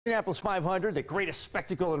Indianapolis 500, the greatest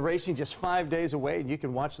spectacle in racing, just 5 days away, and you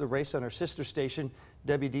can watch the race on our sister station,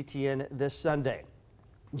 WDTN, this Sunday.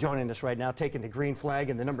 Joining us right now, taking the green flag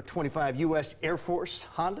in the number 25 U.S. Air Force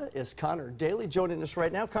Honda, is Conor Daly. Joining us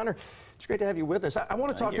right now. Conor, it's great to have you with us. I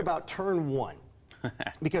want to talk about turn one,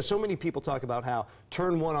 because so many people talk about how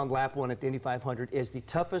turn one on lap one at the Indy 500 is the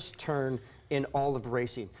toughest turn in all of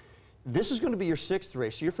racing. This is going to be your sixth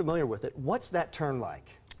race, so you're familiar with it. What's that turn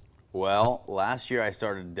like? Well, last year I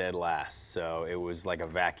started dead last, so it was like a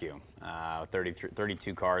vacuum.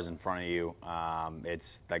 32 cars in front of you.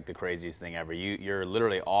 It's like the craziest thing ever. You're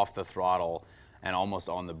literally off the throttle and almost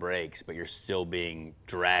on the brakes, but you're still being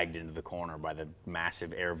dragged into the corner by the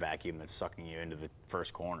massive air vacuum that's sucking you into the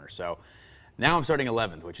first corner. So now I'm starting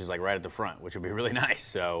 11th, which is like right at the front, which would be really nice.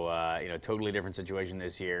 So, you know, totally different situation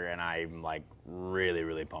this year, and I'm like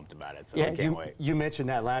really pumped about it. So yeah, I can't wait. You mentioned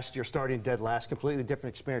that last year, starting dead last, completely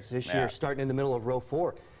different experience this year, starting in the middle of row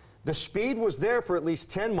 4. The speed was there for at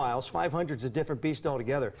least 10 miles. 500's a different beast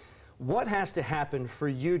altogether. What has to happen for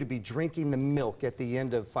you to be drinking the milk at the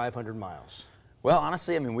end of 500 miles? Well,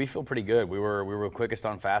 honestly, I mean, we feel pretty good. We were quickest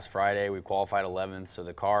on Fast Friday. We qualified 11th, so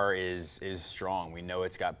the car is strong. We know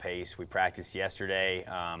it's got pace. We practiced yesterday.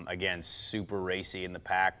 Again, super racy in the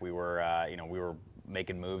pack. We were, you know, we were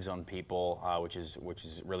making moves on people, which is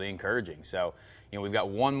really encouraging. So, you know, we've got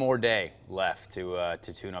one more day left to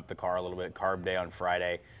tune up the car a little bit. Carb day on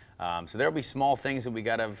Friday. So there'll be small things that we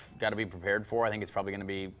got to be prepared for. I think it's probably going to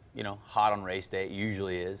be, you know, hot on race day. It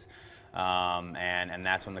usually is. And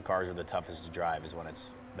that's when the cars are the toughest to drive, is when it's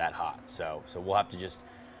that hot. So we'll have to just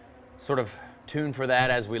sort of tune for that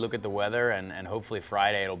as we look at the weather, and hopefully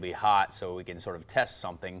Friday it'll be hot so we can sort of test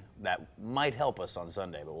something that might help us on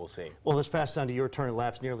Sunday, but we'll see. Well, this past Sunday, your turn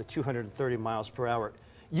laps nearly 230 miles per hour.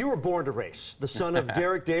 You were born to race, the son of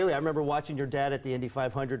Conor Daly. I remember watching your dad at the Indy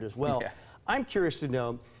 500 as well. Yeah. I'm curious to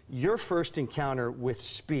know your first encounter with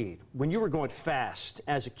speed, when you were going fast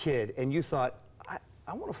as a kid and you thought,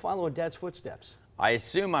 I want to follow in Dad's footsteps. I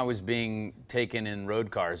assume I was being taken in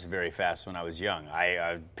road cars very fast when I was young.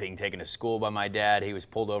 I was being taken to school by my dad. He was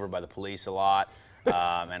pulled over by the police a lot,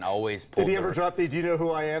 and always pulled. Did he ever drop the "Do you know who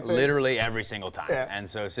I am" thing? Literally every single time. Yeah. And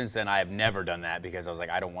so since then I have never done that, because I was like,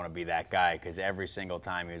 I don't want to be that guy, because every single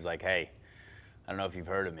time he was like, hey, I don't know if you've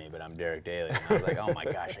heard of me, but I'm Derek Daly. And I was like, oh my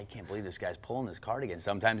gosh, I can't believe this guy's pulling this card again.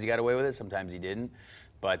 Sometimes he got away with it, sometimes he didn't.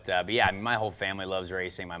 But yeah, I mean, my whole family loves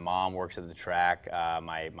racing. My mom works at the track.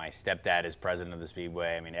 My stepdad is president of the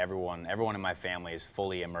Speedway. I mean, everyone in my family is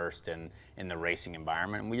fully immersed in the racing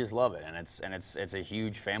environment, and we just love it. And it's a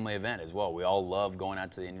huge family event as well. We all love going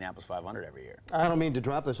out to the Indianapolis 500 every year. I don't mean to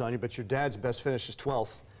drop this on you, but your dad's best finish is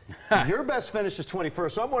 12th. Your best finish is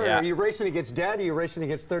 21st. So I'm wondering, are you racing against Dad, or are you racing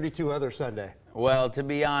against 32 others Sunday? Well, to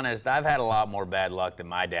be honest, I've had a lot more bad luck than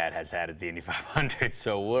my dad has had at the Indy 500.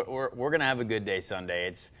 So we're going to have a good day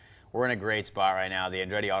Sunday. We're in a great spot right now. The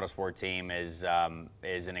Andretti Autosport team is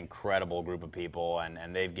an incredible group of people,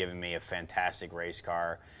 and they've given me a fantastic race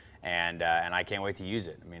car, and I can't wait to use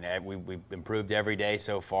it. I mean, we've improved every day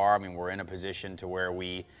so far. I mean, we're in a position to where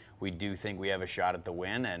we do think we have a shot at the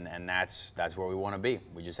win, and that's where we want to be.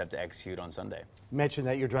 We just have to execute on Sunday. You mentioned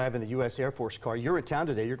that you're driving the U.S. Air Force car. You're in town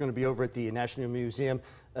today. You're going to be over at the National Museum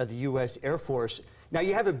of the U.S. Air Force. Now,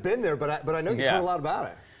 you haven't been there, but I know you've heard a lot about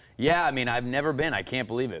it. Yeah, I mean, I've never been. I can't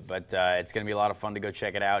believe it, but it's going to be a lot of fun to go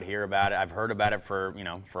check it out, hear about it. I've heard about it for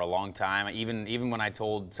a long time. Even when I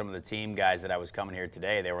told some of the team guys that I was coming here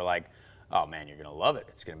today, they were like, "Oh man, you're going to love it.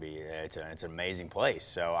 It's going to be it's an amazing place."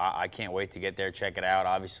 So I can't wait to get there, check it out.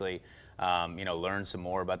 Obviously, you know, learn some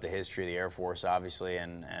more about the history of the Air Force, obviously,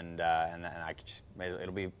 and I just,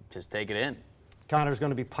 it'll be just take it in. Conor's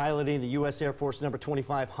going to be piloting the U.S. Air Force number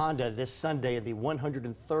 25 Honda this Sunday in the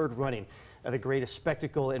 103rd running of the greatest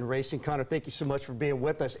spectacle in racing. Conor, thank you so much for being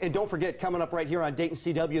with us. And don't forget, coming up right here on Dayton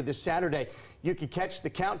CW this Saturday, you can catch the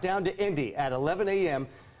countdown to Indy at 11 a.m.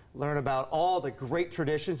 Learn about all the great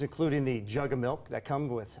traditions, including the jug of milk that come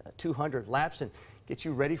with 200 laps, and get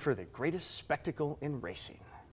you ready for the greatest spectacle in racing.